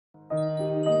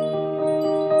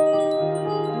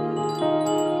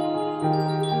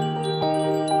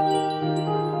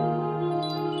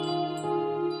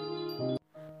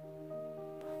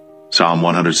Psalm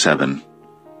 107.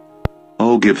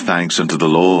 O give thanks unto the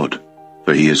Lord,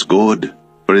 for he is good,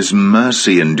 for his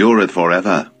mercy endureth for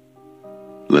ever.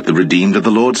 Let the redeemed of the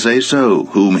Lord say so,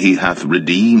 whom he hath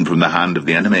redeemed from the hand of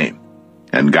the enemy,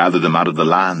 and gathered them out of the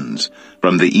lands,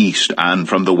 from the east and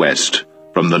from the west,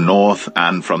 from the north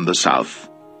and from the south.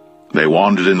 They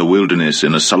wandered in the wilderness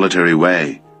in a solitary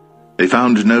way. They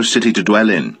found no city to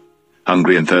dwell in.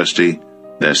 Hungry and thirsty,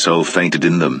 their soul fainted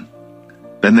in them.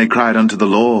 Then they cried unto the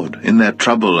Lord in their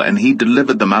trouble, and he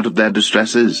delivered them out of their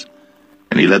distresses.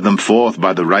 And he led them forth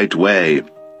by the right way,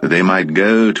 that they might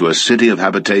go to a city of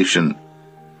habitation.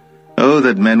 Oh,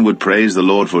 that men would praise the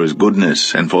Lord for his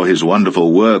goodness, and for his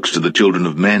wonderful works to the children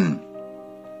of men.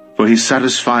 For he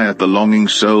satisfieth the longing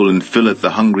soul, and filleth the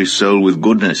hungry soul with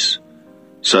goodness.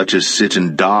 Such as sit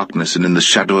in darkness and in the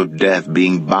shadow of death,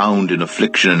 being bound in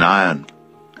affliction and iron.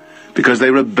 Because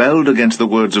they rebelled against the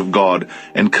words of God,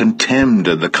 and contemned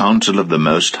the counsel of the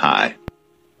Most High.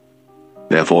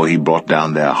 Therefore he brought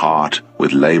down their heart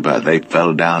with labor. They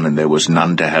fell down, and there was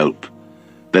none to help.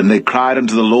 Then they cried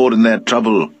unto the Lord in their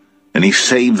trouble, and he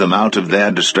saved them out of their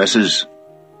distresses.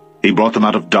 He brought them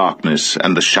out of darkness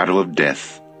and the shadow of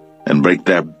death, and brake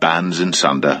their bands in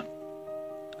sunder.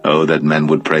 Oh, that men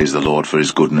would praise the Lord for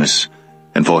his goodness,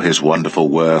 and for his wonderful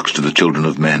works to the children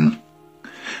of men.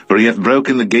 For he hath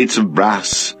broken the gates of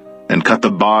brass, and cut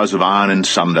the bars of iron in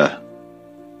sunder.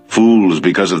 Fools,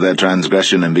 because of their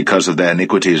transgression and because of their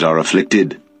iniquities, are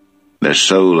afflicted. Their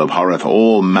soul abhorreth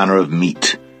all manner of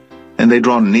meat, and they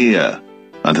draw near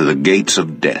unto the gates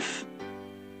of death.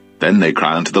 Then they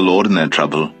cry unto the Lord in their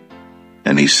trouble,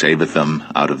 and he saveth them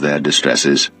out of their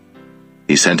distresses.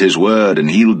 He sent his word, and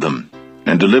healed them,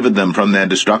 and delivered them from their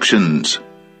destructions.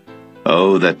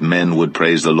 Oh, that men would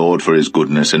praise the Lord for his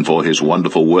goodness, and for his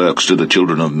wonderful works to the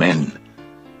children of men.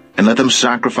 And let them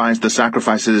sacrifice the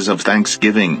sacrifices of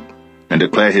thanksgiving, and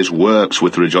declare his works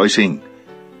with rejoicing.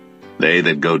 They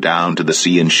that go down to the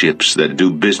sea in ships, that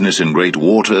do business in great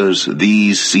waters,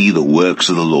 these see the works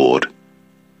of the Lord,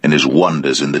 and his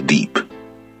wonders in the deep.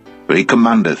 For he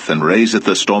commandeth and raiseth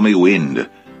the stormy wind,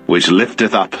 which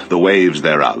lifteth up the waves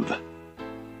thereof.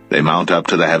 They mount up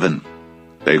to the heaven.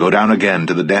 They go down again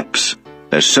to the depths.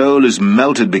 Their soul is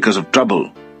melted because of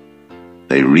trouble.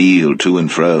 They reel to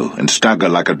and fro, and stagger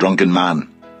like a drunken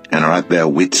man, and are at their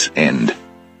wits' end.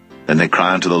 Then they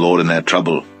cry unto the Lord in their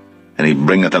trouble, and he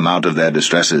bringeth them out of their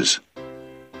distresses.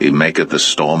 He maketh the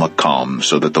storm a calm,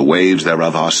 so that the waves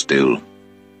thereof are still.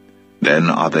 Then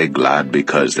are they glad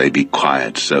because they be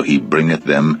quiet, so he bringeth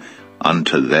them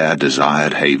unto their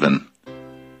desired haven.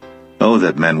 Oh,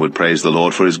 that men would praise the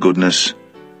Lord for his goodness,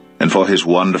 and for his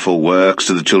wonderful works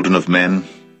to the children of men.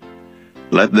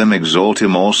 Let them exalt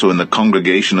him also in the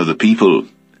congregation of the people,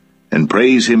 and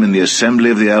praise him in the assembly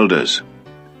of the elders.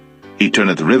 He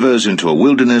turneth rivers into a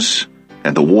wilderness,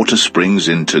 and the water springs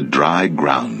into dry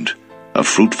ground, a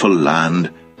fruitful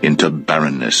land into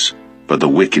barrenness, for the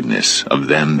wickedness of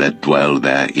them that dwell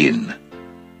therein.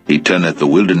 He turneth the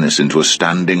wilderness into a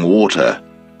standing water,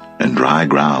 and dry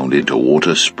ground into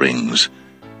water springs.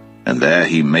 And there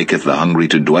he maketh the hungry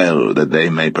to dwell, that they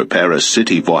may prepare a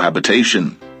city for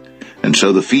habitation, and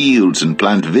sow the fields and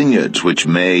plant vineyards, which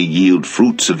may yield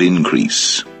fruits of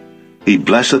increase. He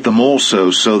blesseth them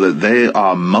also, so that they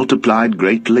are multiplied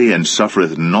greatly, and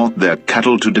suffereth not their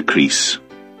cattle to decrease.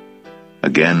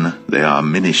 Again they are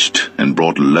minished, and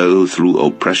brought low through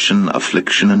oppression,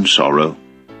 affliction, and sorrow.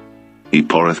 He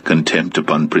poureth contempt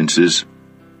upon princes,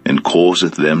 and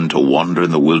causeth them to wander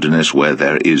in the wilderness where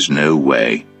there is no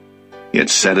way. Yet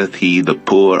setteth he the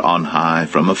poor on high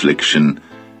from affliction,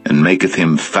 and maketh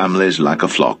him families like a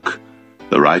flock.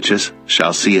 The righteous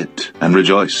shall see it, and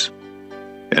rejoice,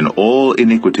 and all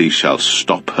iniquity shall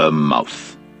stop her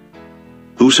mouth.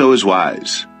 Whoso is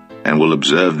wise, and will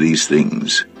observe these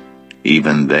things,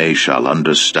 even they shall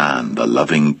understand the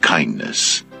loving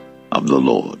kindness of the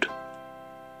Lord.